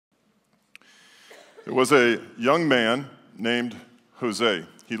There was a young man named Jose.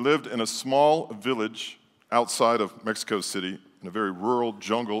 He lived in a small village outside of Mexico City in a very rural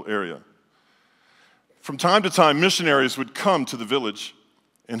jungle area. From time to time, missionaries would come to the village,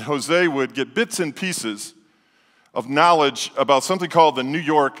 and Jose would get bits and pieces of knowledge about something called the New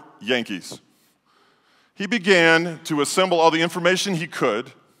York Yankees. He began to assemble all the information he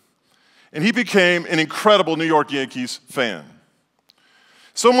could, and he became an incredible New York Yankees fan.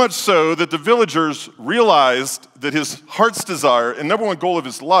 So much so that the villagers realized that his heart's desire and number one goal of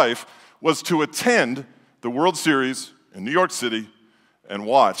his life was to attend the World Series in New York City and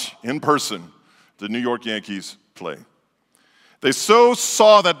watch in person the New York Yankees play. They so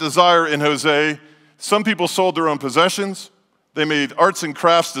saw that desire in Jose, some people sold their own possessions. They made arts and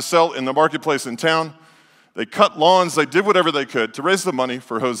crafts to sell in the marketplace in town. They cut lawns. They did whatever they could to raise the money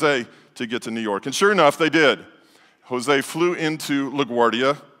for Jose to get to New York. And sure enough, they did. Jose flew into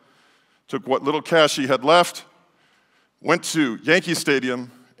LaGuardia, took what little cash he had left, went to Yankee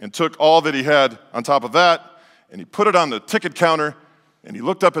Stadium, and took all that he had on top of that, and he put it on the ticket counter, and he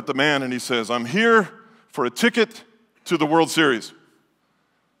looked up at the man, and he says, "I'm here for a ticket to the World Series."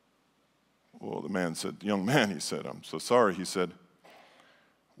 Well, the man said, "Young man," he said, "I'm so sorry." He said,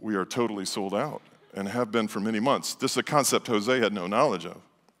 "We are totally sold out and have been for many months." This is a concept Jose had no knowledge of.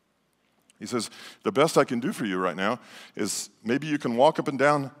 He says, "The best I can do for you right now is maybe you can walk up and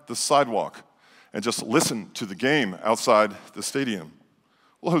down the sidewalk and just listen to the game outside the stadium."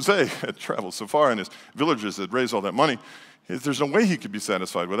 Well, Jose had traveled so far, and his villagers had raised all that money. There's no way he could be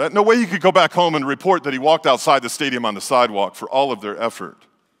satisfied with that. No way he could go back home and report that he walked outside the stadium on the sidewalk for all of their effort.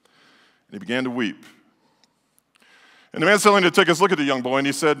 And he began to weep. And the man selling the tickets looked at the young boy, and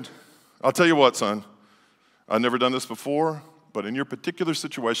he said, "I'll tell you what, son. I've never done this before, but in your particular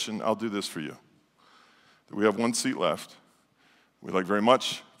situation, I'll do this for you. We have one seat left. We'd like very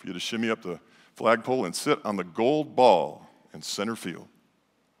much for you to shimmy up the flagpole and sit on the gold ball in center field."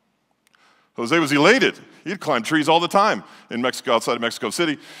 Jose was elated. He'd climbed trees all the time in Mexico, outside of Mexico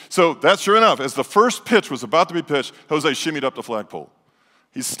City. So that's sure enough. As the first pitch was about to be pitched, Jose shimmied up the flagpole.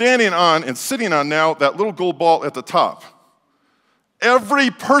 He's standing on and sitting on now that little gold ball at the top. Every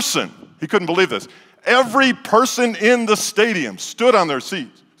person, he couldn't believe this, every person in the stadium stood on their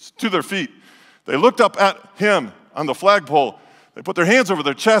seats, to their feet. They looked up at him on the flagpole. They put their hands over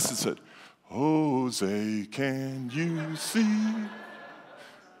their chest and said, "Jose, can you see?"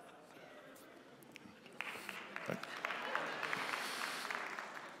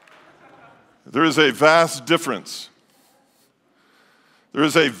 There is a vast difference. There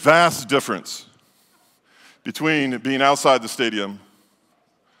is a vast difference between being outside the stadium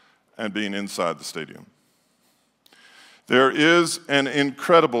and being inside the stadium. There is an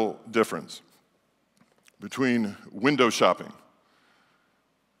incredible difference between window shopping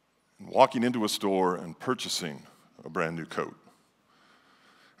and walking into a store and purchasing a brand new coat.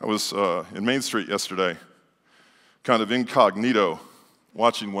 I was in Main Street yesterday, kind of incognito,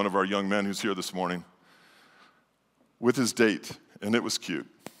 watching one of our young men who's here this morning with his date, and it was cute.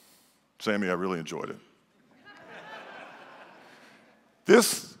 Sammy, I really enjoyed it.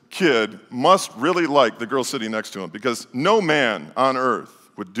 This kid must really like the girl sitting next to him, because no man on earth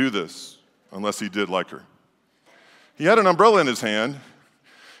would do this unless he did like her. He had an umbrella in his hand,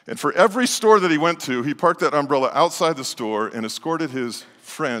 and for every store that he went to, he parked that umbrella outside the store and escorted his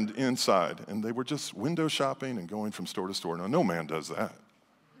friend inside, and they were just window shopping and going from store to store. Now, no man does that.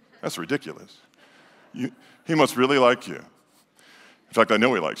 That's ridiculous. He must really like you. In fact, I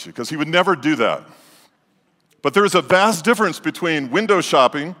know he likes you, because he would never do that. But there is a vast difference between window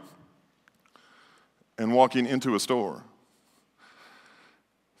shopping and walking into a store.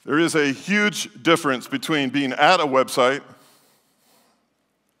 There is a huge difference between being at a website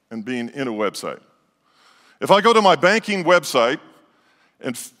and being in a website. If I go to my banking website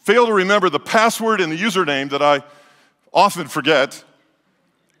and fail to remember the password and the username that I often forget,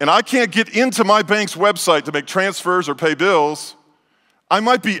 and I can't get into my bank's website to make transfers or pay bills, I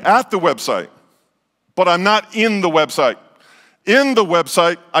might be at the website, but I'm not in the website. In the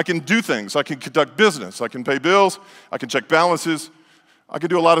website, I can do things. I can conduct business. I can pay bills. I can check balances. I can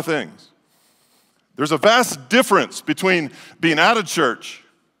do a lot of things. There's a vast difference between being at a church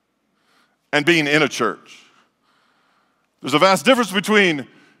and being in a church. There's a vast difference between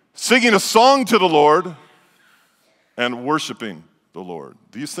singing a song to the Lord and worshiping the Lord.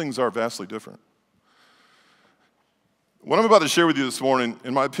 These things are vastly different. What I'm about to share with you this morning,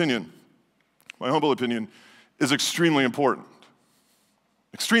 in my opinion, my humble opinion, is extremely important.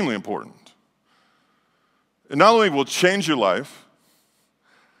 Extremely important. It not only will change your life,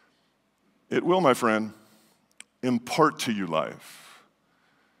 it will, my friend, impart to you life.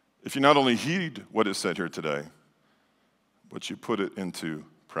 if you not only heed what is said here today, but you put it into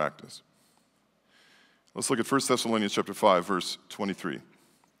practice. Let's look at 1 Thessalonians chapter 5, verse 23.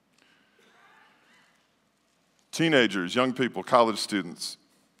 Teenagers, young people, college students,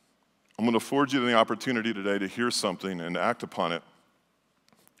 I'm going to afford you the opportunity today to hear something and act upon it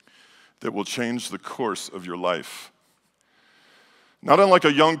that will change the course of your life. Not unlike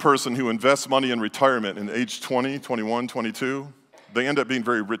a young person who invests money in retirement in age 20, 21, 22, they end up being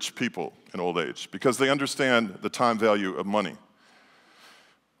very rich people in old age because they understand the time value of money.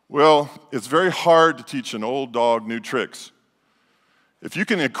 Well, it's very hard to teach an old dog new tricks. If you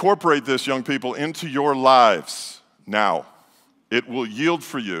can incorporate this, young people, into your lives now, it will yield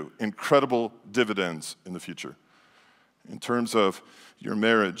for you incredible dividends in the future in terms of your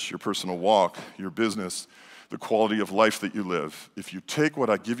marriage, your personal walk, your business, the quality of life that you live. If you take what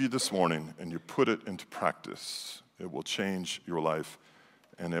I give you this morning and you put it into practice, it will change your life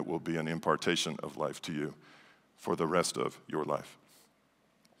and it will be an impartation of life to you for the rest of your life.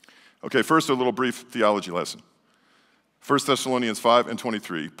 Okay, first a little brief theology lesson. 1 Thessalonians 5 and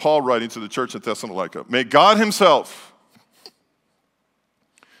 23, Paul writing to the church at Thessalonica, may God himself,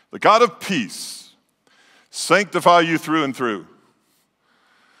 the God of peace, sanctify you through and through.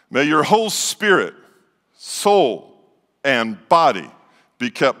 May your whole spirit, soul, and body be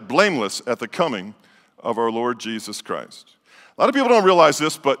kept blameless at the coming of our Lord Jesus Christ. A lot of people don't realize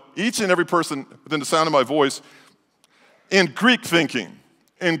this, but each and every person within the sound of my voice, in Greek thinking,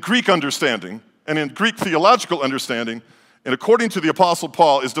 in Greek understanding, and in Greek theological understanding, and according to the Apostle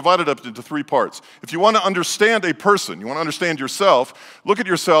Paul, is divided up into three parts. If you want to understand a person, you want to understand yourself, look at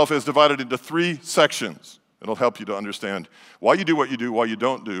yourself as divided into three sections. It'll help you to understand why you do what you do, why you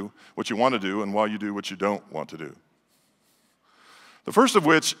don't do what you want to do, and why you do what you don't want to do. The first of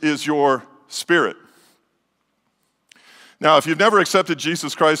which is your spirit. Now, if you've never accepted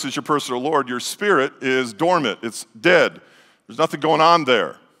Jesus Christ as your personal Lord, your spirit is dormant. It's dead. There's nothing going on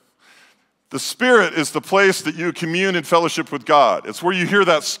there. The Spirit is the place that you commune in fellowship with God. It's where you hear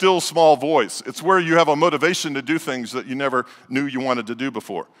that still small voice. It's where you have a motivation to do things that you never knew you wanted to do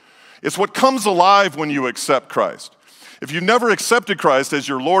before. It's what comes alive when you accept Christ. If you've never accepted Christ as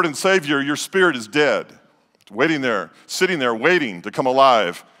your Lord and Savior, your spirit is dead. It's waiting there, sitting there, waiting to come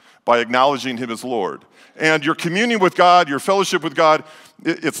alive by acknowledging Him as Lord. And your communion with God, your fellowship with God,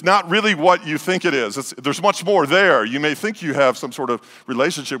 it's not really what you think it is. There's much more there. You may think you have some sort of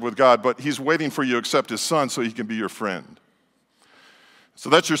relationship with God, but He's waiting for you to accept His Son so He can be your friend. So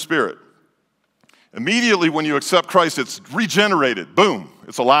that's your spirit. Immediately when you accept Christ, it's regenerated. Boom,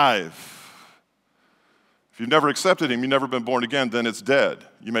 it's alive. If you've never accepted Him, you've never been born again, then it's dead.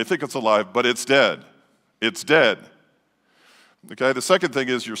 You may think it's alive, but it's dead. It's dead. Okay, the second thing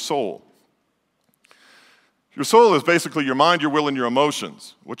is your soul. Your soul is basically your mind, your will, and your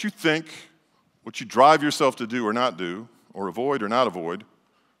emotions. What you think, what you drive yourself to do or not do, or avoid or not avoid,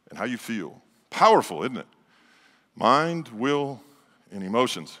 and how you feel. Powerful, isn't it? Mind, will, and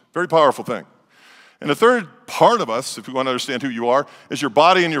emotions. Very powerful thing. And the third part of us, if you want to understand who you are, is your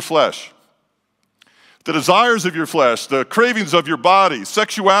body and your flesh. The desires of your flesh, the cravings of your body,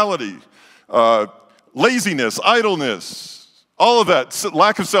 sexuality, laziness, idleness, all of that,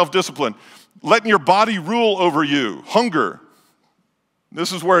 lack of self-discipline. Letting your body rule over you, hunger.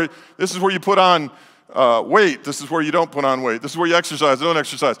 This is where you put on weight. This is where you don't put on weight. This is where you exercise, don't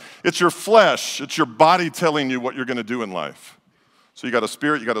exercise. It's your flesh. It's your body telling you what you're going to do in life. So you got a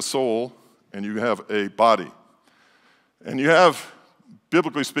spirit, you got a soul, and you have a body. And you have,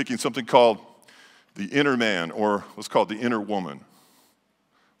 biblically speaking, something called the inner man, or what's called the inner woman,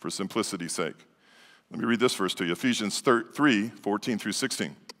 for simplicity's sake. Let me read this verse to you, Ephesians 3, 14 through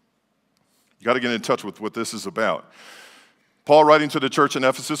 16. You got to get in touch with what this is about. Paul writing to the church in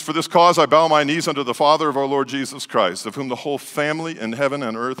Ephesus, for this cause I bow my knees unto the Father of our Lord Jesus Christ, of whom the whole family in heaven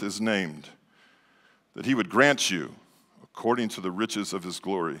and earth is named, that He would grant you, according to the riches of His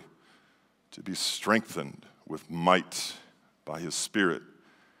glory, to be strengthened with might by His Spirit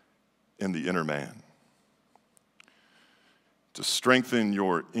in the inner man. To strengthen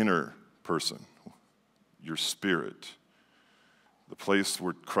your inner person, your spirit, the place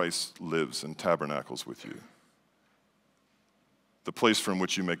where Christ lives and tabernacles with you. The place from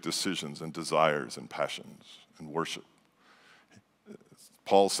which you make decisions and desires and passions and worship.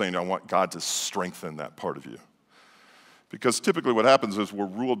 Paul's saying, I want God to strengthen that part of you. Because typically what happens is we're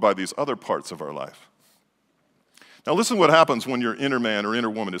ruled by these other parts of our life. Now listen what happens when your inner man or inner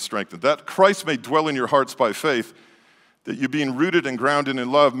woman is strengthened. That Christ may dwell in your hearts by faith, that you being rooted and grounded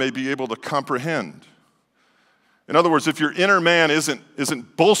in love may be able to comprehend. In other words, if your inner man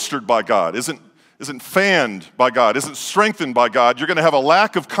isn't bolstered by God, isn't isn't fanned by God, isn't strengthened by God, you're going to have a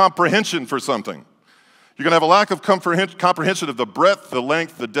lack of comprehension for something. You're going to have a lack of comprehension of the breadth, the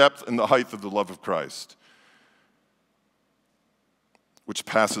length, the depth, and the height of the love of Christ, which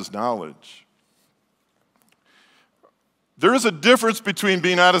passes knowledge. There is a difference between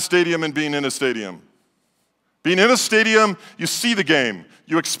being at a stadium and being in a stadium. Being in a stadium, you see the game.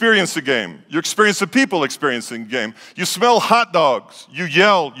 You experience the game. You experience the people experiencing the game. You smell hot dogs. You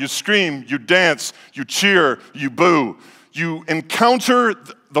yell. You scream. You dance. You cheer. You boo. You encounter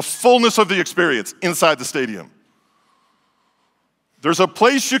the fullness of the experience inside the stadium. There's a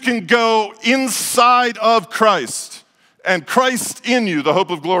place you can go inside of Christ, and Christ in you, the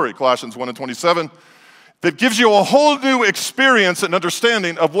hope of glory, Colossians 1:27. That gives you a whole new experience and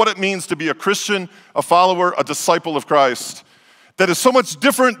understanding of what it means to be a Christian, a follower, a disciple of Christ, that is so much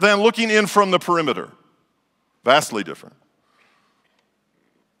different than looking in from the perimeter. Vastly different.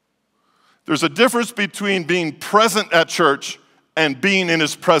 There's a difference between being present at church and being in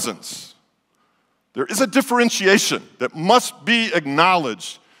his presence. There is a differentiation that must be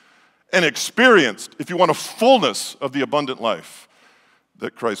acknowledged and experienced if you want a fullness of the abundant life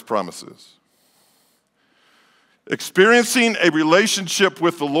that Christ promises. Experiencing a relationship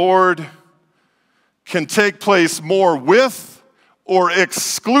with the Lord can take place more with or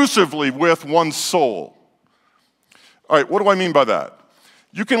exclusively with one's soul. All right, what do I mean by that?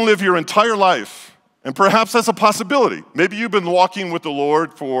 You can live your entire life, and perhaps that's a possibility. Maybe you've been walking with the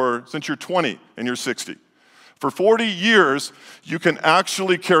Lord since you're 20 and you're 60. For 40 years, you can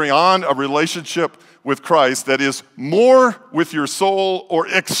actually carry on a relationship with Christ that is more with your soul or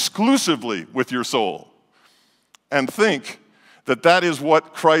exclusively with your soul. And think that that is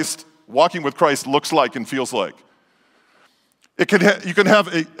what walking with Christ looks like and feels like. You can have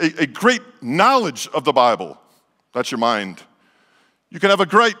a great knowledge of the Bible. That's your mind. You can have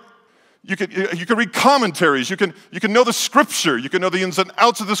you can read commentaries. You can know the Scripture. You can know the ins and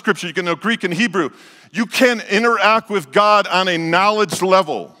outs of the Scripture. You can know Greek and Hebrew. You can interact with God on a knowledge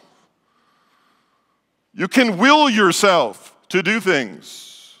level. You can will yourself to do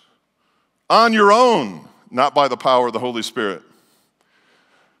things on your own, not by the power of the Holy Spirit.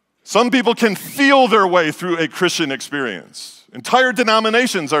 Some people can feel their way through a Christian experience. Entire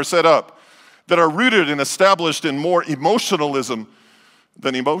denominations are set up that are rooted and established in more emotionalism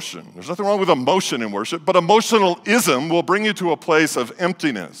than emotion. There's nothing wrong with emotion in worship, but emotionalism will bring you to a place of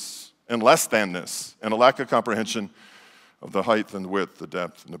emptiness and less thanness and a lack of comprehension of the height and width, the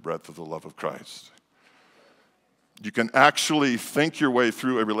depth and the breadth of the love of Christ. You can actually think your way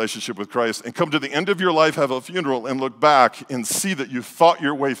through a relationship with Christ and come to the end of your life, have a funeral, and look back and see that you thought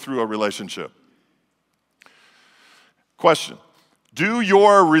your way through a relationship. Question: do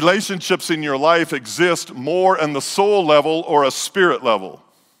your relationships in your life exist more on the soul level or a spirit level?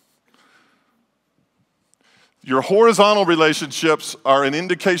 Your horizontal relationships are an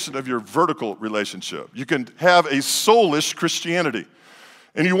indication of your vertical relationship. You can have a soulish Christianity.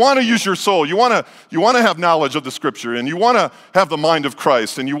 And you want to use your soul. You want to have knowledge of the Scripture, and you want to have the mind of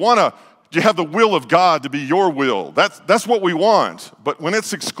Christ, and you have the will of God to be your will. That's what we want. But when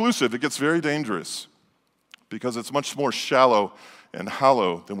it's exclusive, it gets very dangerous because it's much more shallow and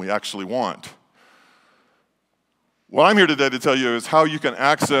hollow than we actually want. What I'm here today to tell you is how you can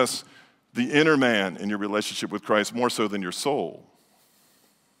access the inner man in your relationship with Christ more so than your soul.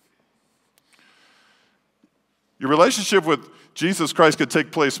 Your relationship with Jesus Christ could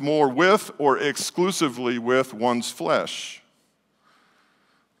take place more with or exclusively with one's flesh.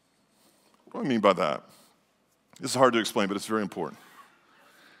 What do I mean by that? This is hard to explain, but it's very important.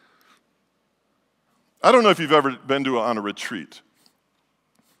 I don't know if you've ever been on a retreat,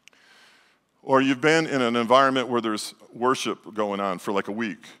 or you've been in an environment where there's worship going on for like a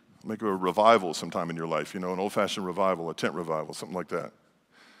week, maybe a revival sometime in your life, an old-fashioned revival, a tent revival, something like that.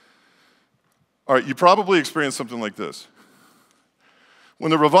 All right, you probably experienced something like this. When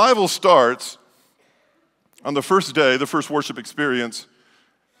the revival starts, on the first day, the first worship experience,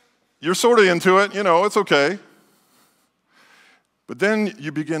 you're sort of into it, it's okay. But then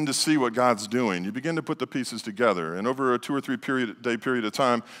you begin to see what God's doing. You begin to put the pieces together. And over a 2 or 3 day period of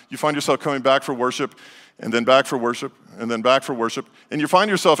time, you find yourself coming back for worship, and then back for worship, and then back for worship. And you find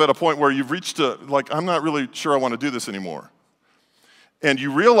yourself at a point where you've reached I'm not really sure I want to do this anymore. And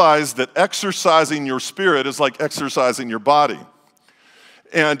you realize that exercising your spirit is like exercising your body.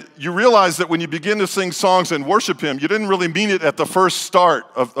 And you realize that when you begin to sing songs and worship Him, you didn't really mean it at the first start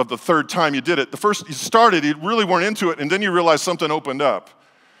of the third time you did it. The first you started, you really weren't into it, and then you realize something opened up.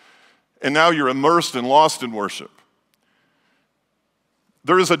 And now you're immersed and lost in worship.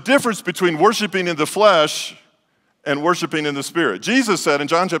 There is a difference between worshiping in the flesh and worshiping in the Spirit. Jesus said in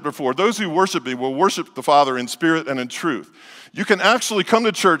John chapter 4, those who worship me will worship the Father in spirit and in truth. You can actually come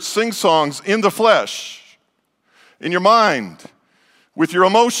to church, sing songs in the flesh, in your mind, with your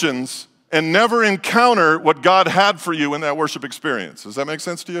emotions, and never encounter what God had for you in that worship experience. Does that make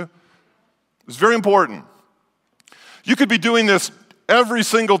sense to you? It's very important. You could be doing this every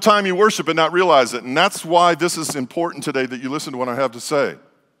single time you worship and not realize it, and that's why this is important today that you listen to what I have to say.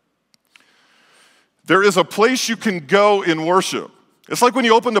 There is a place you can go in worship. It's like when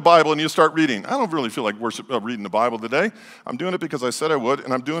you open the Bible and you start reading. I don't really feel like reading the Bible today. I'm doing it because I said I would,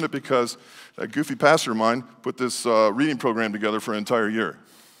 and I'm doing it because that goofy pastor of mine put this reading program together for an entire year.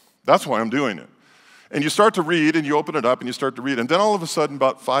 That's why I'm doing it. And you start to read, and you open it up, and you start to read, and then all of a sudden,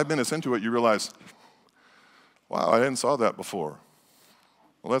 about 5 minutes into it, you realize, wow, I hadn't saw that before.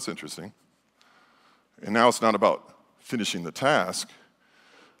 Well, that's interesting. And now it's not about finishing the task.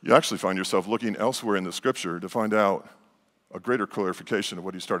 You actually find yourself looking elsewhere in the Scripture to find out a greater clarification of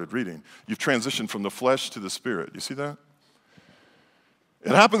what you started reading. You've transitioned from the flesh to the Spirit. You see that?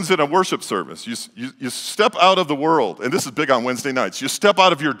 It happens in a worship service. You step out of the world, and this is big on Wednesday nights. You step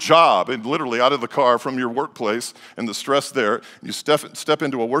out of your job and literally out of the car from your workplace and the stress there. And you step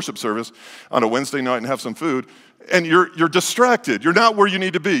into a worship service on a Wednesday night and have some food, and you're distracted. You're not where you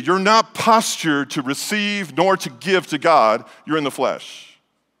need to be. You're not postured to receive nor to give to God. You're in the flesh.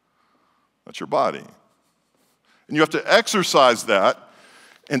 That's your body. And you have to exercise that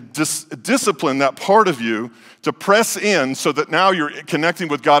and discipline that part of you to press in so that now you're connecting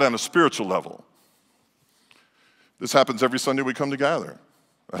with God on a spiritual level. This happens every Sunday we come together.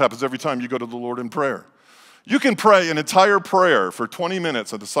 It happens every time you go to the Lord in prayer. You can pray an entire prayer for 20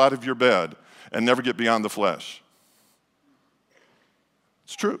 minutes at the side of your bed and never get beyond the flesh.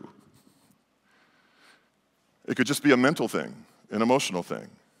 It's true. It could just be a mental thing, an emotional thing.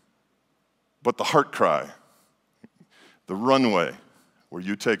 But the heart cry, the runway where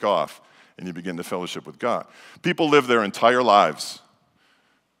you take off and you begin to fellowship with God. People live their entire lives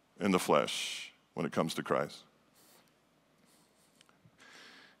in the flesh when it comes to Christ.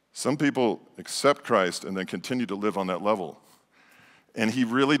 Some people accept Christ and then continue to live on that level. And he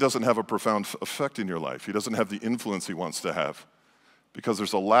really doesn't have a profound effect in your life. He doesn't have the influence he wants to have because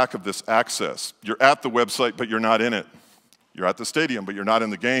there's a lack of this access. You're at the website, but you're not in it. You're at the stadium, but you're not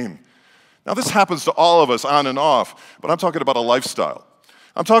in the game. Now, this happens to all of us on and off, but I'm talking about a lifestyle.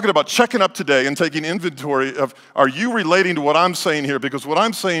 I'm talking about checking up today and taking inventory of, are you relating to what I'm saying here? Because what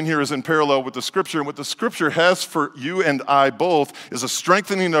I'm saying here is in parallel with the Scripture, and what the Scripture has for you and I both is a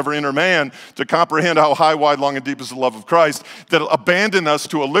strengthening of our inner man to comprehend how high, wide, long, and deep is the love of Christ, that'll abandon us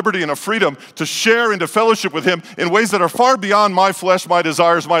to a liberty and a freedom to share and to fellowship with him in ways that are far beyond my flesh, my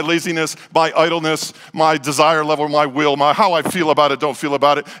desires, my laziness, my idleness, my desire level, my will, my how I feel about it, don't feel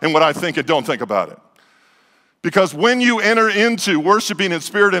about it, and what I think and don't think about it. Because when you enter into worshiping in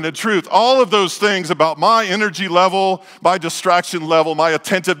spirit and in truth, all of those things about my energy level, my distraction level, my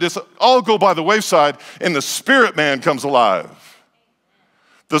attentiveness, all go by the wayside, and the spirit man comes alive.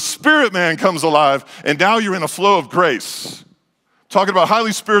 The spirit man comes alive, and now you're in a flow of grace. Talking about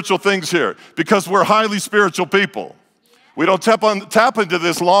highly spiritual things here, because we're highly spiritual people. We don't tap into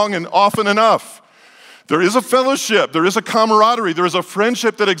this long and often enough. There is a fellowship, there is a camaraderie, there is a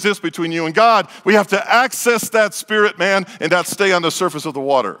friendship that exists between you and God. We have to access that spirit, man, and not stay on the surface of the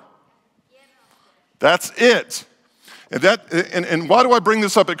water. That's it. And why do I bring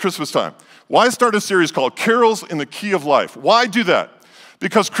this up at Christmas time? Why start a series called Carols in the Key of Life? Why do that?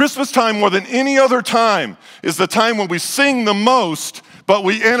 Because Christmas time, more than any other time, is the time when we sing the most, but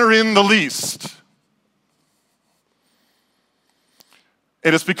we enter in the least.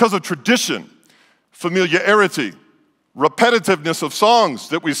 And it's because of tradition, familiarity, repetitiveness of songs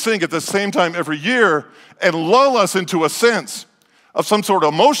that we sing at the same time every year and lull us into a sense of some sort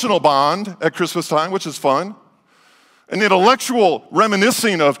of emotional bond at Christmas time, which is fun, an intellectual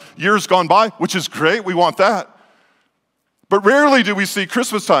reminiscing of years gone by, which is great, we want that. But rarely do we see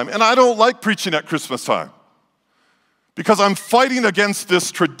Christmas time, and I don't like preaching at Christmas time because I'm fighting against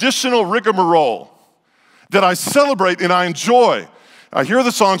this traditional rigmarole that I celebrate and I enjoy. I hear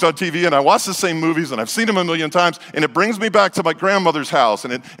the songs on TV and I watch the same movies and I've seen them a million times, and it brings me back to my grandmother's house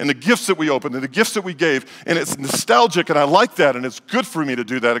and the gifts that we opened and the gifts that we gave, and it's nostalgic and I like that, and it's good for me to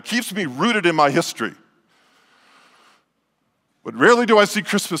do that. It keeps me rooted in my history. But rarely do I see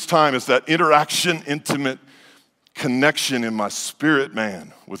Christmas time as that interaction, intimate connection in my spirit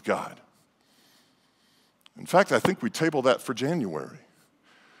man with God. In fact, I think we table that for January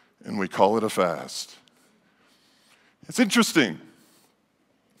and we call it a fast. It's interesting.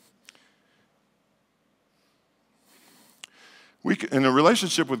 In a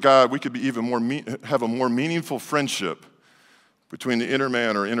relationship with God, we could be even more have a more meaningful friendship between the inner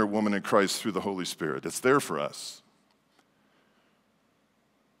man or inner woman in Christ through the Holy Spirit. It's there for us.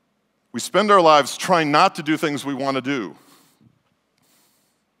 We spend our lives trying not to do things we want to do.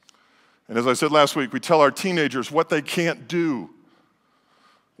 And as I said last week, we tell our teenagers what they can't do,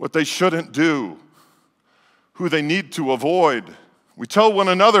 what they shouldn't do, who they need to avoid. We tell one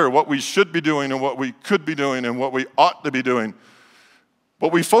another what we should be doing and what we could be doing and what we ought to be doing.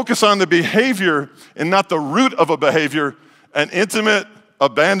 But we focus on the behavior and not the root of a behavior, an intimate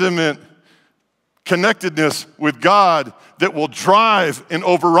abandonment, connectedness with God that will drive and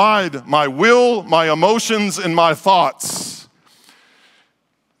override my will, my emotions, and my thoughts.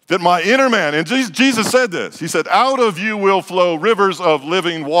 That my inner man, and Jesus said this, he said, out of you will flow rivers of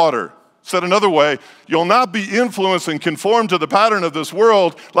living water. Said another way, you'll not be influenced and conformed to the pattern of this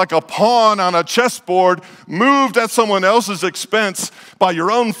world like a pawn on a chessboard, moved at someone else's expense by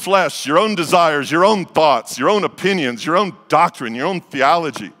your own flesh, your own desires, your own thoughts, your own opinions, your own doctrine, your own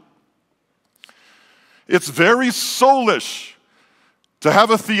theology. It's very soulish to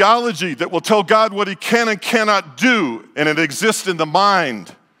have a theology that will tell God what he can and cannot do, and it exists in the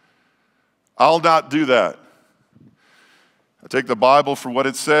mind. I'll not do that. I take the Bible for what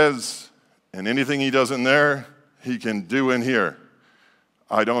it says, and anything he does in there, he can do in here.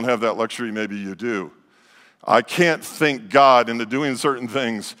 I don't have that luxury, maybe you do. I can't think God into doing certain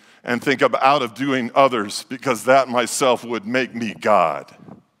things and think out of doing others, because that myself would make me God.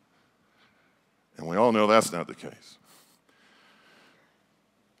 And we all know that's not the case.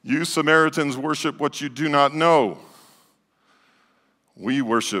 You Samaritans worship what you do not know. We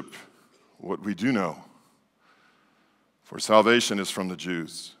worship what we do know. For salvation is from the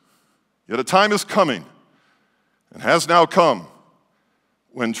Jews. Yet a time is coming, and has now come,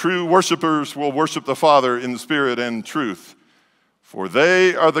 when true worshipers will worship the Father in spirit and truth. For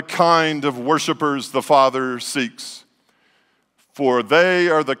they are the kind of worshipers the Father seeks. For they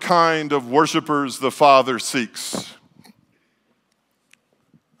are the kind of worshipers the Father seeks.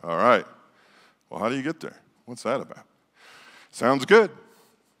 All right. Well, how do you get there? What's that about? Sounds good.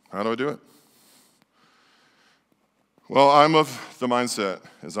 How do I do it? Well, I'm of the mindset,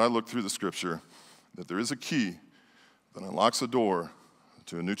 as I look through the scripture, that there is a key that unlocks a door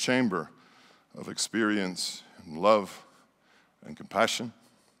to a new chamber of experience and love and compassion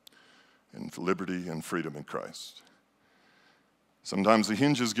and liberty and freedom in Christ. Sometimes the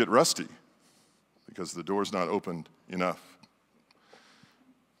hinges get rusty because the door's not opened enough.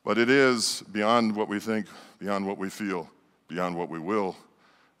 But it is beyond what we think, beyond what we feel, beyond what we will,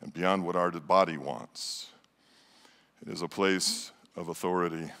 and beyond what our body wants. It is a place of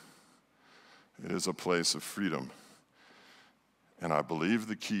authority. It is a place of freedom. And I believe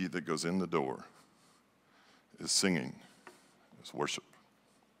the key that goes in the door is singing, is worship.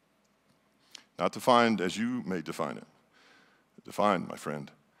 Not defined as you may define it. Defined, my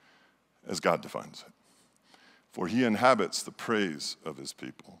friend, as God defines it. For he inhabits the praise of his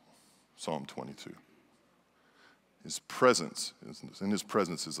people. Psalm 22. His presence, in his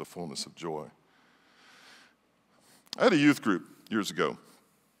presence is the fullness of joy. I had a youth group years ago.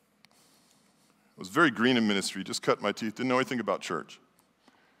 I was very green in ministry, just cut my teeth, didn't know anything about church.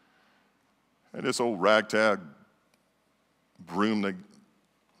 I had this old ragtag broom they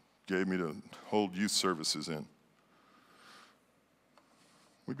gave me to hold youth services in.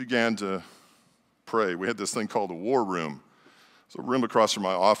 We began to pray. We had this thing called a war room. It's a room across from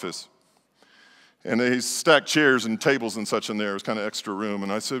my office. And they stacked chairs and tables and such in there. It was kind of extra room.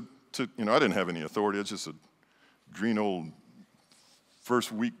 And I said, I didn't have any authority. I was just a green old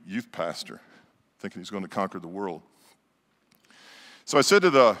first week youth pastor thinking he's going to conquer the world. So I said to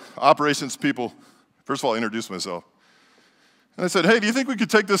the operations people, first of all, I introduced myself. And I said, hey, do you think we could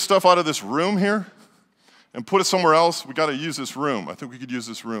take this stuff out of this room here and put it somewhere else? We got to use this room. I think we could use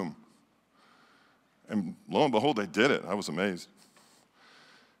this room. And lo and behold, they did it. I was amazed.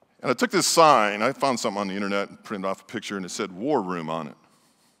 And I took this sign. I found something on the internet and printed off a picture, and it said war room on it.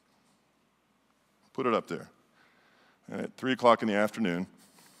 Put it up there. And at 3 o'clock in the afternoon,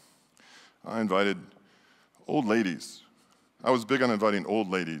 I invited old ladies. I was big on inviting old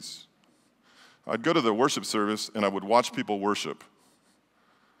ladies. I'd go to the worship service, and I would watch people worship.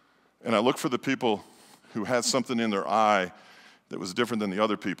 And I looked for the people who had something in their eye that was different than the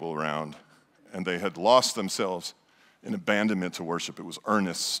other people around, and they had lost themselves in abandonment to worship. It was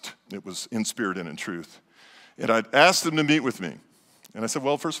earnest. It was in spirit and in truth. And I'd ask them to meet with me. And I said,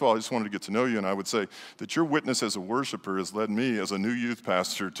 well, first of all, I just wanted to get to know you. And I would say that your witness as a worshiper has led me as a new youth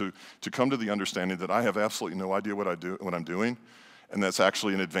pastor to come to the understanding that I have absolutely no idea what I'm doing, and that's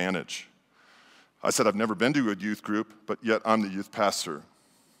actually an advantage. I said, I've never been to a youth group, but yet I'm the youth pastor.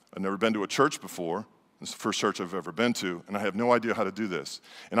 I've never been to a church before. This is the first church I've ever been to, and I have no idea how to do this.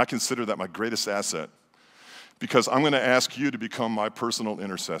 And I consider that my greatest asset, because I'm going to ask you to become my personal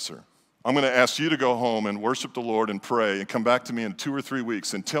intercessor. I'm going to ask you to go home and worship the Lord and pray and come back to me in 2 or 3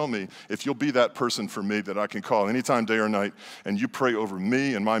 weeks and tell me if you'll be that person for me that I can call anytime, day or night, and you pray over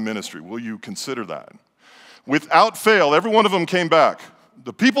me and my ministry. Will you consider that? Without fail, every one of them came back.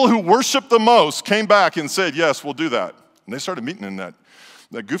 The people who worshiped the most came back and said, yes, we'll do that. And they started meeting in that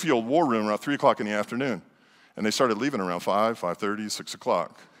goofy old war room around 3 o'clock in the afternoon. And they started leaving around 5, 5:30, 6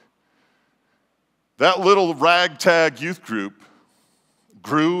 o'clock. That little ragtag youth group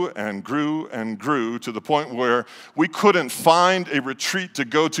grew and grew and grew to the point where we couldn't find a retreat to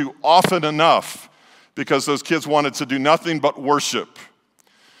go to often enough because those kids wanted to do nothing but worship.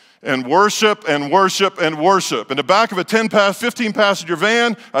 And worship and worship and worship. In the back of a 15 passenger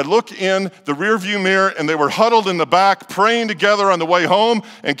van, I'd look in the rearview mirror and they were huddled in the back praying together on the way home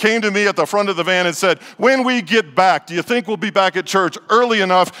and came to me at the front of the van and said, when we get back, do you think we'll be back at church early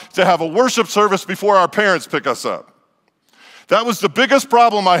enough to have a worship service before our parents pick us up? That was the biggest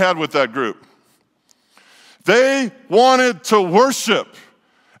problem I had with that group. They wanted to worship.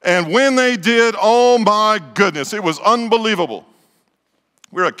 And when they did, oh my goodness, it was unbelievable.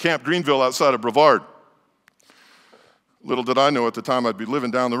 We were at Camp Greenville outside of Brevard. Little did I know at the time I'd be living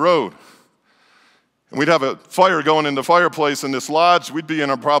down the road. And we'd have a fire going in the fireplace in this lodge. We'd be in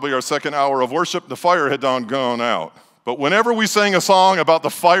probably our second hour of worship. The fire had gone out. But whenever we sang a song about the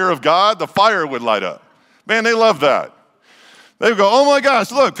fire of God, the fire would light up. Man, they loved that. They would go, oh my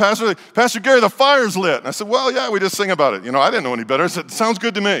gosh, look, Pastor Gary, the fire's lit. And I said, well, yeah, we just sing about it. You know, I didn't know any better. I said, sounds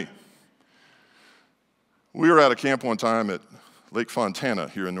good to me. We were at a camp one time at Lake Fontana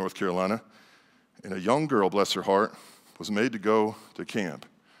here in North Carolina, and a young girl, bless her heart, was made to go to camp.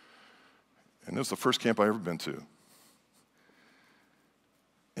 And it was the first camp I ever been to.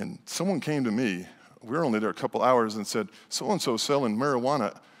 And someone came to me, we were only there a couple hours, and said, so-and-so selling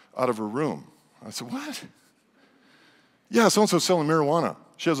marijuana out of her room. I said, what? Yeah, so-and-so's selling marijuana.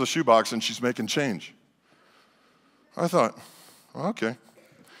 She has a shoebox and she's making change. I thought, well, okay.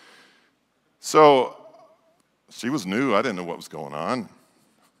 So she was new. I didn't know what was going on.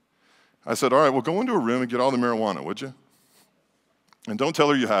 I said, all right, well, go into a room and get all the marijuana, would you? And don't tell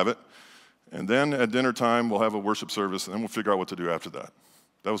her you have it. And then at dinner time, we'll have a worship service, and then we'll figure out what to do after that.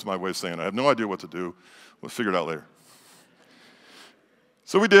 That was my way of saying I have no idea what to do. We'll figure it out later.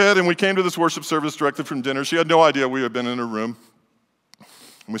 So we did, and we came to this worship service directly from dinner. She had no idea we had been in her room.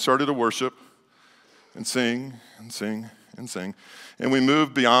 And we started to worship and sing and sing and sing. And we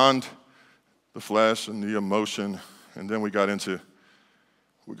moved beyond the flesh and the emotion, and then we got into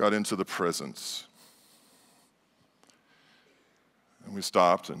the presence. And we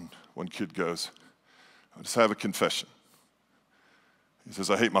stopped, and one kid goes, I just have a confession. He says,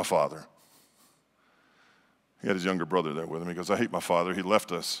 I hate my father. He had his younger brother there with him. He goes, I hate my father. He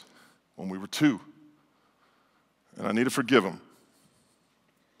left us when we were 2, and I need to forgive him.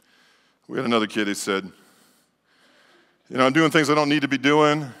 We had another kid, he said, you know, I'm doing things I don't need to be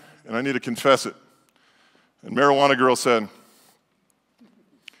doing, and I need to confess it. And marijuana girl said,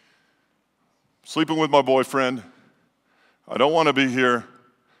 sleeping with my boyfriend, I don't want to be here,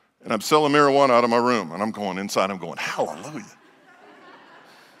 and I'm selling marijuana out of my room. And I'm going inside, I'm going, hallelujah.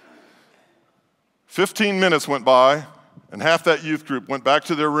 15 minutes went by, and half that youth group went back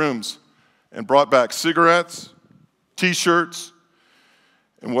to their rooms and brought back cigarettes, T-shirts,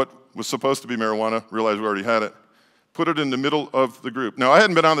 and what was supposed to be marijuana, realized we already had it, put it in the middle of the group. Now, I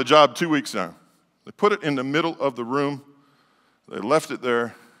hadn't been on the job 2 weeks now. They put it in the middle of the room. They left it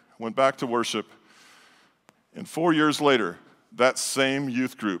there, went back to worship, and 4 years later, that same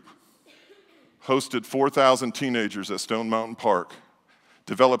youth group hosted 4,000 teenagers at Stone Mountain Park,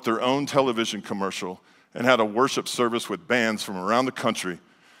 developed their own television commercial, and had a worship service with bands from around the country,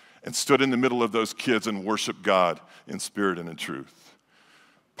 and stood in the middle of those kids and worshiped God in spirit and in truth.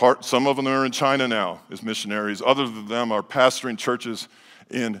 Some of them are in China now as missionaries. Others of them are pastoring churches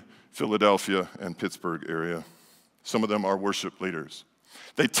in Philadelphia and Pittsburgh area. Some of them are worship leaders.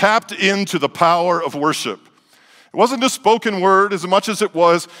 They tapped into the power of worship. It wasn't a spoken word as much as it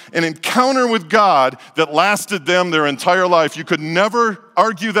was an encounter with God that lasted them their entire life. You could never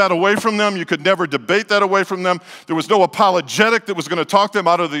argue that away from them. You could never debate that away from them. There was no apologetic that was going to talk them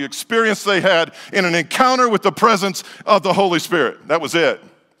out of the experience they had in an encounter with the presence of the Holy Spirit. That was it.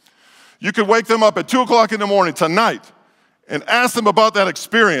 You could wake them up at 2 o'clock in the morning tonight and ask them about that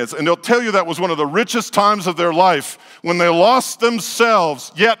experience, and they'll tell you that was one of the richest times of their life when they lost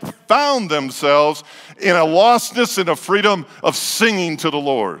themselves, yet found themselves in a lostness and a freedom of singing to the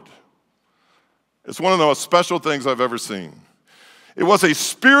Lord. It's one of the most special things I've ever seen. It was a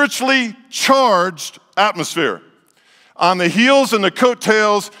spiritually charged atmosphere on the heels and the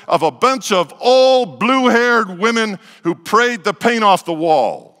coattails of a bunch of old blue-haired women who prayed the paint off the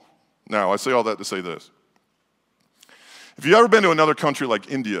wall. Now, I say all that to say this. If you've ever been to another country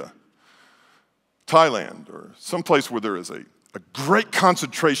like India, Thailand, or someplace where there is a great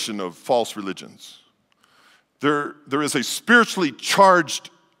concentration of false religions, there is a spiritually charged,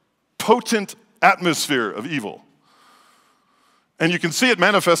 potent atmosphere of evil. And you can see it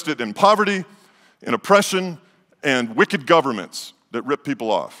manifested in poverty, in oppression, and wicked governments that rip people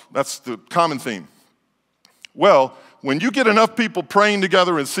off. That's the common theme. Well, when you get enough people praying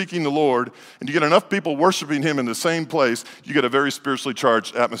together and seeking the Lord, and you get enough people worshiping Him in the same place, you get a very spiritually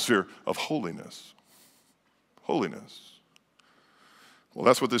charged atmosphere of holiness. Holiness. Well,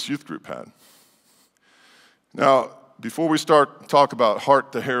 that's what this youth group had. Now, before we talk about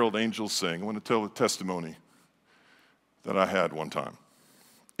Hark, the Herald, Angels Sing, I want to tell a testimony that I had one time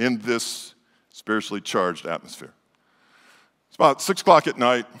in this spiritually charged atmosphere. It's about 6 o'clock at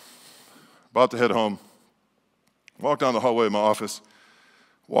night, about to head home. Walk down the hallway of my office,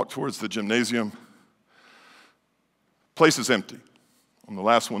 walk towards the gymnasium. Place is empty. I'm the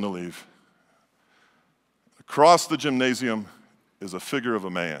last one to leave. Across the gymnasium is a figure of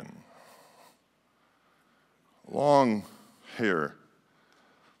a man. Long hair,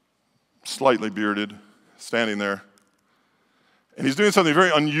 slightly bearded, standing there. And he's doing something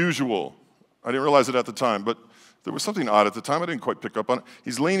very unusual. I didn't realize it at the time, but there was something odd at the time. I didn't quite pick up on it.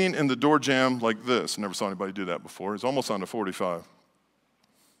 He's leaning in the door jamb like this. I never saw anybody do that before. He's almost on a 45.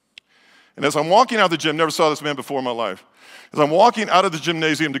 And as I'm walking out of the gym, never saw this man before in my life. As I'm walking out of the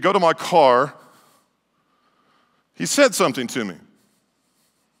gymnasium to go to my car, he said something to me.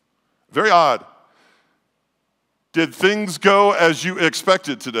 Very odd. Did things go as you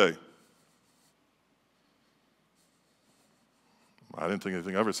expected today? I didn't think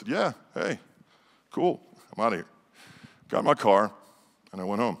anything of it. I said, yeah, hey, cool, I'm out of here. Got in my car, and I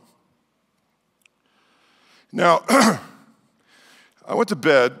went home. Now, I went to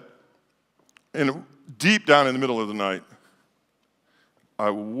bed, and deep down in the middle of the night, I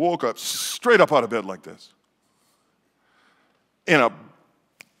woke up straight up out of bed like this. In a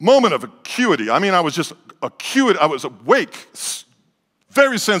moment of acuity. I mean, I was just acute. I was awake,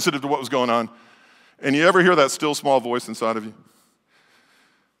 very sensitive to what was going on. And you ever hear that still small voice inside of you?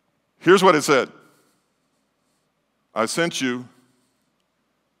 Here's what it said. I sent you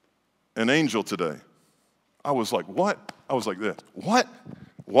an angel today. I was like, what? I was like this. What?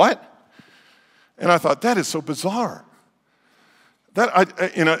 What? And I thought, that is so bizarre.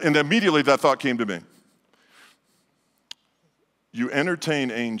 And immediately that thought came to me. You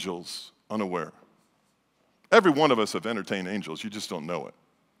entertain angels unaware. Every one of us have entertained angels. You just don't know it.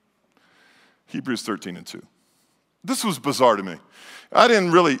 Hebrews 13:2. This was bizarre to me.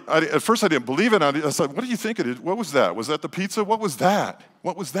 At first I didn't believe it. I said, what do you think it is? What was that? Was that the pizza? What was that?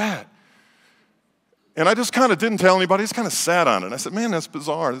 What was that? And I just kind of didn't tell anybody. I just kind of sat on it. And I said, man, that's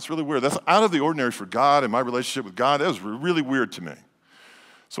bizarre. That's really weird. That's out of the ordinary for God and my relationship with God. That was really weird to me.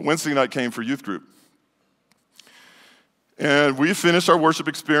 So Wednesday night came for youth group. And we finished our worship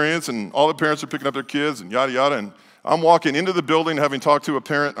experience, and all the parents are picking up their kids and yada, yada. And I'm walking into the building, having talked to a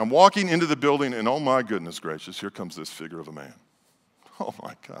parent. I'm walking into the building, and oh, my goodness gracious, here comes this figure of a man. Oh,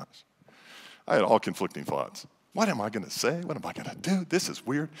 my gosh. I had all conflicting thoughts. What am I going to say? What am I going to do? This is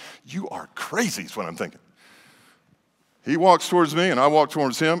weird. You are crazy is what I'm thinking. He walks towards me, and I walk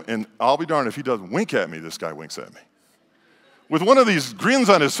towards him, and I'll be darned if he doesn't wink at me, this guy winks at me. With one of these grins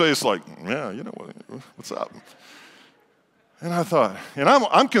on his face like, yeah, you know, what's up? And I thought, and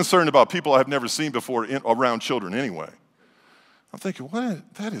I'm concerned about people I've never seen before around children anyway. I'm thinking,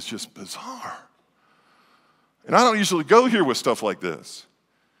 that is just bizarre. And I don't usually go here with stuff like this.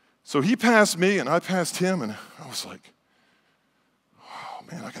 So he passed me, and I passed him, and I was like, oh,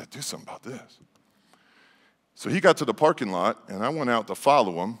 man, I got to do something about this. So he got to the parking lot, and I went out to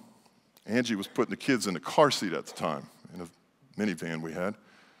follow him. Angie was putting the kids in the car seat at the time, in a minivan we had.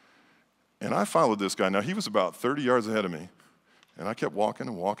 And I followed this guy. Now, he was about 30 yards ahead of me. And I kept walking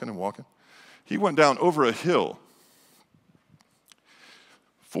and walking and walking. He went down over a hill.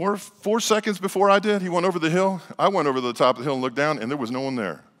 Four seconds before I did, he went over the hill. I went over the top of the hill and looked down, and there was no one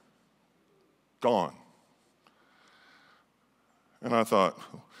there. Gone. And I thought,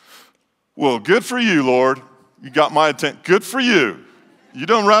 well, good for you, Lord. You got my attention. Good for you. You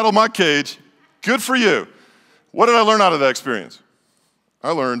done rattled my cage. Good for you. What did I learn out of that experience?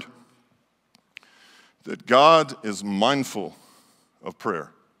 I learned that God is mindful of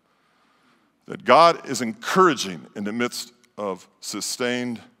prayer. That God is encouraging in the midst of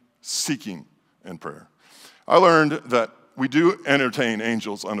sustained seeking and prayer. I learned that we do entertain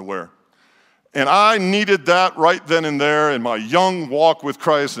angels unaware. And I needed that right then and there in my young walk with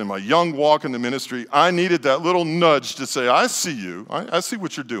Christ and my young walk in the ministry. I needed that little nudge to say, I see you. I see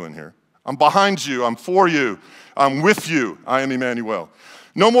what you're doing here. I'm behind you. I'm for you. I'm with you. I am Emmanuel.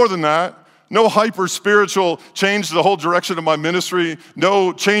 No more than that. No hyper-spiritual change the whole direction of my ministry.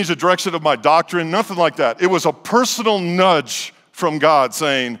 No change the direction of my doctrine. Nothing like that. It was a personal nudge from God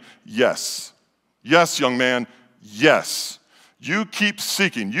saying, yes. Yes, young man. Yes. You keep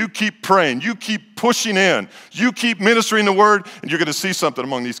seeking, you keep praying, you keep pushing in, you keep ministering the word, and you're going to see something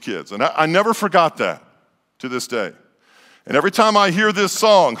among these kids. And I never forgot that to this day. And every time I hear this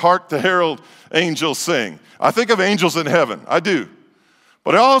song, Hark the Herald Angels Sing, I think of angels in heaven. I do.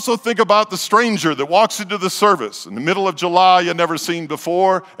 But I also think about the stranger that walks into the service in the middle of July you've never seen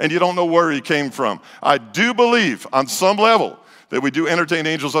before, and you don't know where he came from. I do believe on some level that we do entertain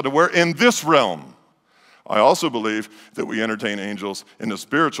angels unaware in this realm. I also believe that we entertain angels in the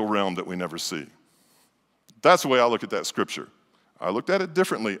spiritual realm that we never see. That's the way I look at that scripture. I looked at it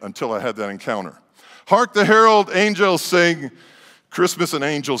differently until I had that encounter. Hark the herald angels sing, Christmas and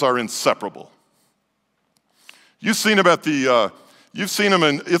angels are inseparable. You've seen them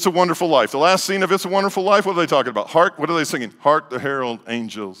in It's a Wonderful Life. The last scene of It's a Wonderful Life, what are they talking about? Hark, what are they singing? Hark the herald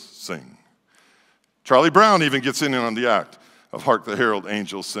angels sing. Charlie Brown even gets in on the act of Hark the herald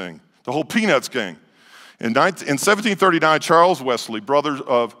angels sing. The whole Peanuts gang. In 1739, Charles Wesley, brother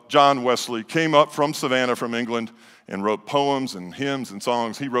of John Wesley, came up from Savannah, from England, and wrote poems and hymns and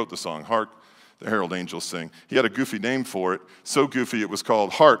songs. He wrote the song, Hark the Herald Angels Sing. He had a goofy name for it, so goofy it was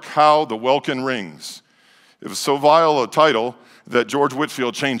called Hark, How the Welkin Rings. It was so vile a title that George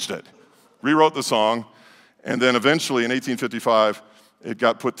Whitefield changed it, rewrote the song, and then eventually in 1855, it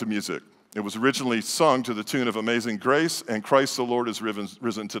got put to music. It was originally sung to the tune of Amazing Grace and Christ the Lord is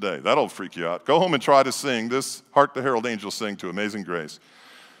risen today. That'll freak you out. Go home and try to sing this Hark the Herald Angels Sing to Amazing Grace.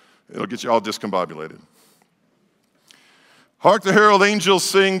 It'll get you all discombobulated. Hark the herald angels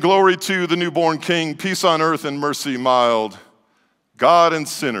sing, glory to the newborn King, peace on earth and mercy mild, God and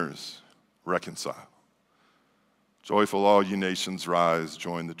sinners reconcile. Joyful all ye nations rise,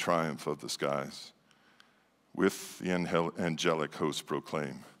 join the triumph of the skies. With the angelic host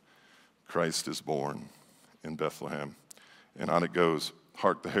proclaim, Christ is born in Bethlehem. And on it goes,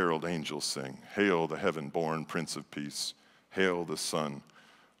 hark the herald angels sing, hail the heaven-born Prince of Peace, hail the Son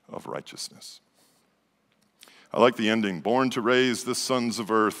of Righteousness. I like the ending, born to raise the sons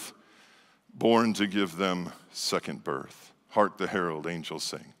of earth, born to give them second birth. Hark the herald angels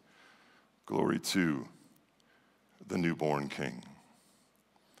sing, glory to the newborn King.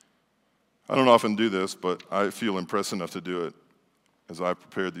 I don't often do this, but I feel impressed enough to do it as I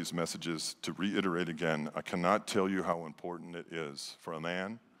prepared these messages to reiterate again. I cannot tell you how important it is for a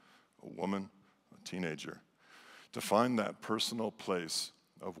man, a woman, a teenager, to find that personal place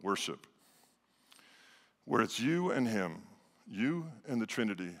of worship where it's you and him, you and the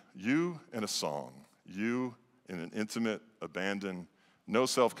Trinity, you and a song, you in an intimate, abandoned, no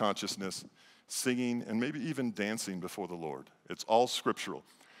self-consciousness, singing and maybe even dancing before the Lord. It's all scriptural.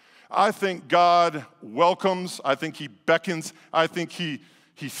 I think God welcomes, I think he beckons, I think he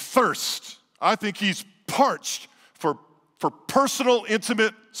thirsts, I think he's parched for personal,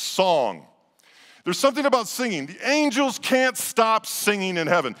 intimate song. There's something about singing. The angels can't stop singing in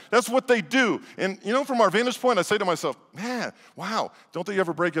heaven. That's what they do. And you know, from our vantage point, I say to myself, man, wow, don't they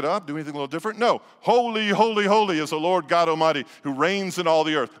ever break it up, do anything a little different? No. Holy, holy, holy is the Lord God Almighty who reigns in all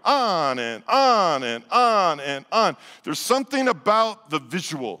the earth. On and on and on and on. There's something about the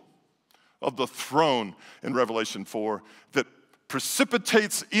visual of the throne in Revelation 4 that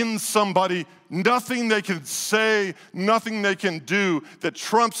precipitates in somebody nothing they can say, nothing they can do that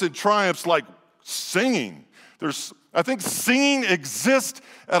trumps and triumphs like singing. I think singing exists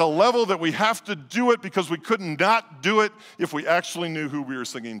at a level that we have to do it because we could not do it if we actually knew who we were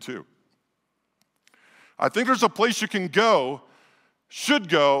singing to. I think there's a place you can go, should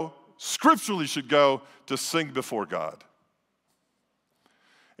go, scripturally should go, to sing before God.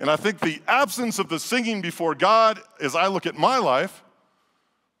 And I think the absence of the singing before God, as I look at my life,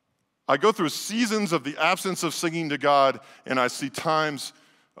 I go through seasons of the absence of singing to God, and I see times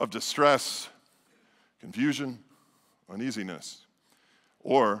of distress, confusion, uneasiness,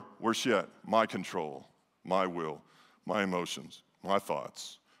 or, worse yet, my control, my will, my emotions, my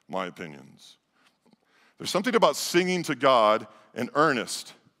thoughts, my opinions. There's something about singing to God in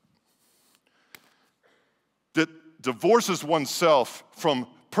earnest that divorces oneself from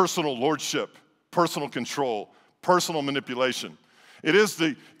personal lordship, personal control, personal manipulation. It is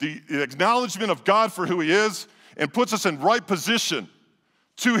the acknowledgement of God for who he is and puts us in right position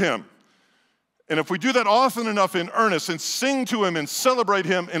to him. And if we do that often enough in earnest and sing to him and celebrate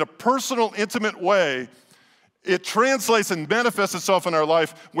him in a personal, intimate way, it translates and manifests itself in our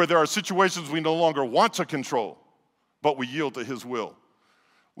life where there are situations we no longer want to control, but we yield to his will.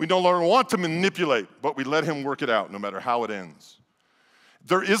 We no longer want to manipulate, but we let him work it out no matter how it ends.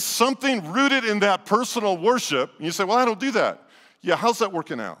 There is something rooted in that personal worship. And you say, well, I don't do that. Yeah, how's that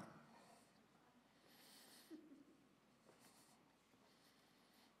working out?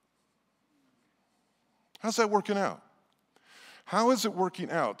 How's that working out? How is it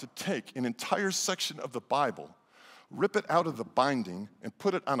working out to take an entire section of the Bible, rip it out of the binding, and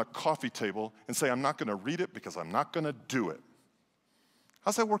put it on a coffee table and say, I'm not going to read it because I'm not going to do it?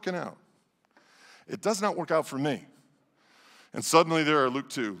 How's that working out? It does not work out for me. And suddenly there, Luke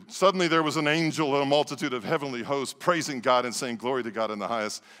 2, suddenly there was an angel and a multitude of heavenly hosts praising God and saying, glory to God in the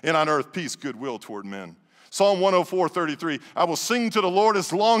highest, and on earth peace, goodwill toward men. Psalm 104:33, I will sing to the Lord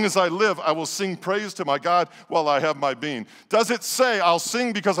as long as I live. I will sing praise to my God while I have my being. Does it say I'll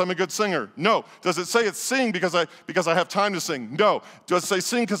sing because I'm a good singer? No. Does it say it's sing because I have time to sing? No. Does it say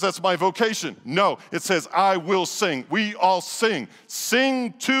sing because that's my vocation? No. It says I will sing. We all sing.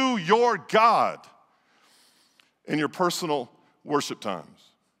 Sing to your God in your personal worship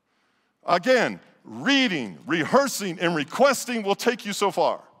times. Again, reading, rehearsing, and requesting will take you so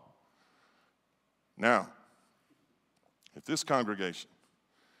far. Now, if this congregation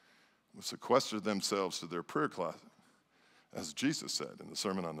would sequester themselves to their prayer closet, as Jesus said in the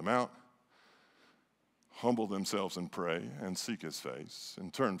Sermon on the Mount, humble themselves and pray and seek his face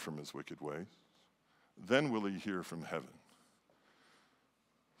and turn from his wicked ways, then will he hear from heaven,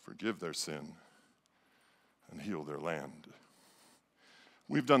 forgive their sin, and heal their land.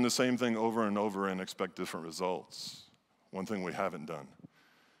 We've done the same thing over and over and expect different results. One thing we haven't done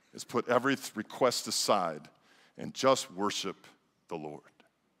is put every request aside and just worship the Lord.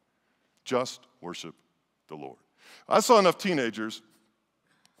 Just worship the Lord. I saw enough teenagers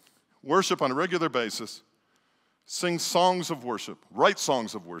worship on a regular basis, sing songs of worship, write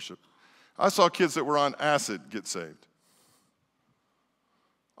songs of worship. I saw kids that were on acid get saved.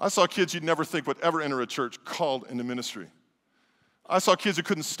 I saw kids you'd never think would ever enter a church called into ministry. I saw kids who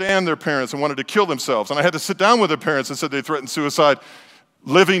couldn't stand their parents and wanted to kill themselves, and I had to sit down with their parents and said they threatened suicide,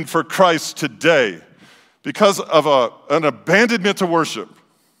 living for Christ today because of an abandonment to worship.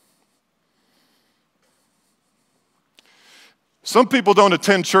 Some people don't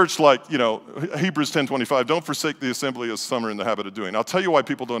attend church like, Hebrews 10:25, don't forsake the assembly as some are in the habit of doing. I'll tell you why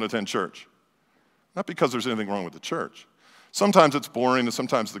people don't attend church. Not because there's anything wrong with the church. Sometimes it's boring, and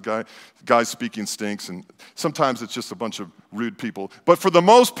sometimes the guy speaking stinks, and sometimes it's just a bunch of rude people. But for the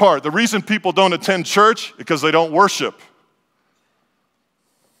most part, the reason people don't attend church is because they don't worship.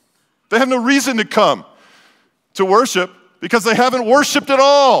 They have no reason to come to worship because they haven't worshiped at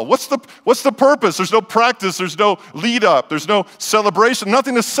all. What's the purpose? There's no practice. There's no lead up. There's no celebration.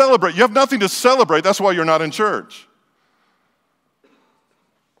 Nothing to celebrate. You have nothing to celebrate. That's why you're not in church.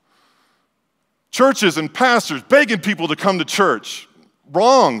 Churches and pastors begging people to come to church.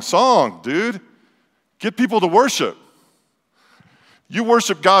 Wrong song, dude. Get people to worship. You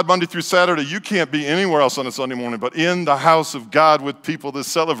worship God Monday through Saturday. You can't be anywhere else on a Sunday morning but in the house of God with people to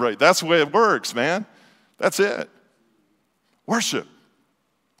celebrate. That's the way it works, man. That's it. Worship.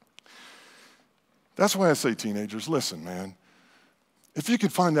 That's why I say, teenagers, listen, man. If you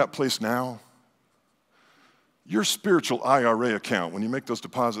could find that place now, your spiritual IRA account, when you make those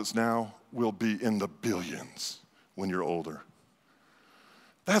deposits now, will be in the billions when you're older.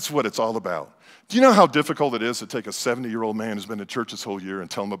 That's what it's all about. Do you know how difficult it is to take a 70-year-old man who's been in church his whole year and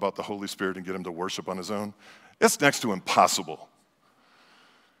tell him about the Holy Spirit and get him to worship on his own? It's next to impossible.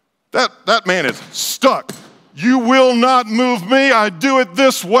 That man is stuck. You will not move me. I do it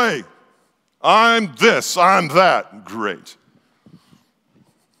this way. I'm this, I'm that. Great.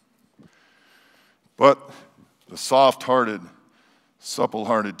 But the soft-hearted,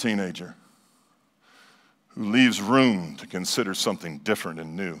 supple-hearted teenager who leaves room to consider something different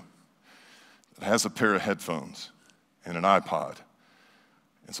and new, that has a pair of headphones and an iPod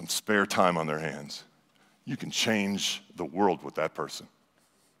and some spare time on their hands, you can change the world with that person.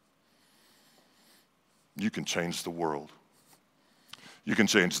 You can change the world. You can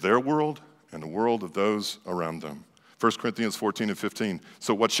change their world and the world of those around them. 1 Corinthians 14:15,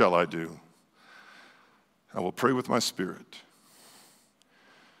 so what shall I do? I will pray with my spirit.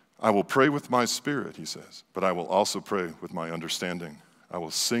 I will pray with my spirit, he says, but I will also pray with my understanding. I will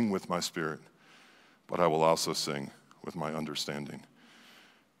sing with my spirit, but I will also sing with my understanding.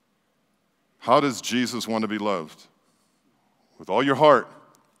 How does Jesus want to be loved? With all your heart,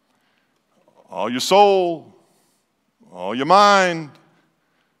 all your soul, all your mind,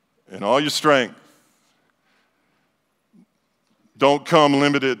 and all your strength. Don't come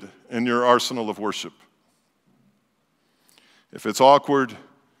limited in your arsenal of worship. If it's awkward,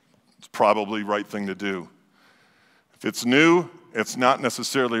 it's probably the right thing to do. If it's new, it's not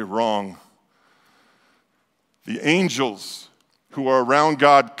necessarily wrong. The angels who are around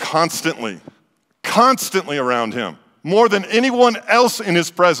God constantly around him, more than anyone else in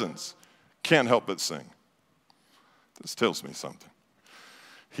his presence, can't help but sing. This tells me something.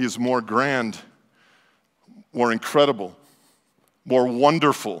 He is more grand, more incredible, more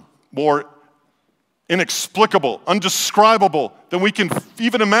wonderful, more inexplicable, undescribable than we can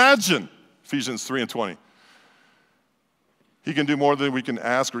even imagine. Ephesians 3:20. He can do more than we can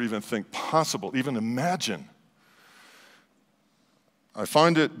ask or even think possible, even imagine. I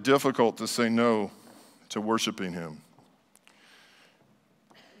find it difficult to say no to worshiping him.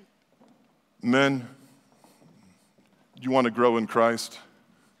 Men, you want to grow in Christ?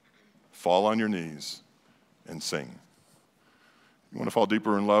 Fall on your knees and sing. You want to fall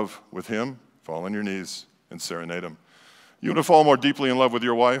deeper in love with him? Fall on your knees and serenade him. You want to fall more deeply in love with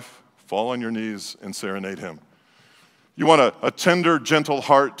your wife? Fall on your knees and serenade him. You want a tender, gentle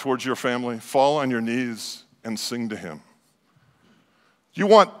heart towards your family? Fall on your knees and sing to him. You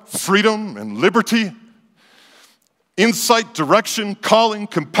want freedom and liberty, insight, direction, calling,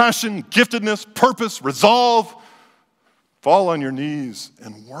 compassion, giftedness, purpose, resolve? Fall on your knees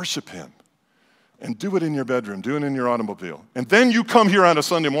and worship him. And do it in your bedroom, do it in your automobile. And then you come here on a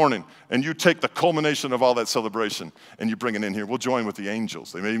Sunday morning and you take the culmination of all that celebration and you bring it in here. We'll join with the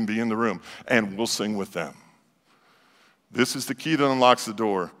angels. They may even be in the room, and we'll sing with them. This is the key that unlocks the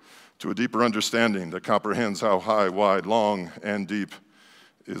door to a deeper understanding that comprehends how high, wide, long, and deep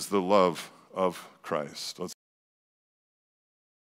is the love of Christ.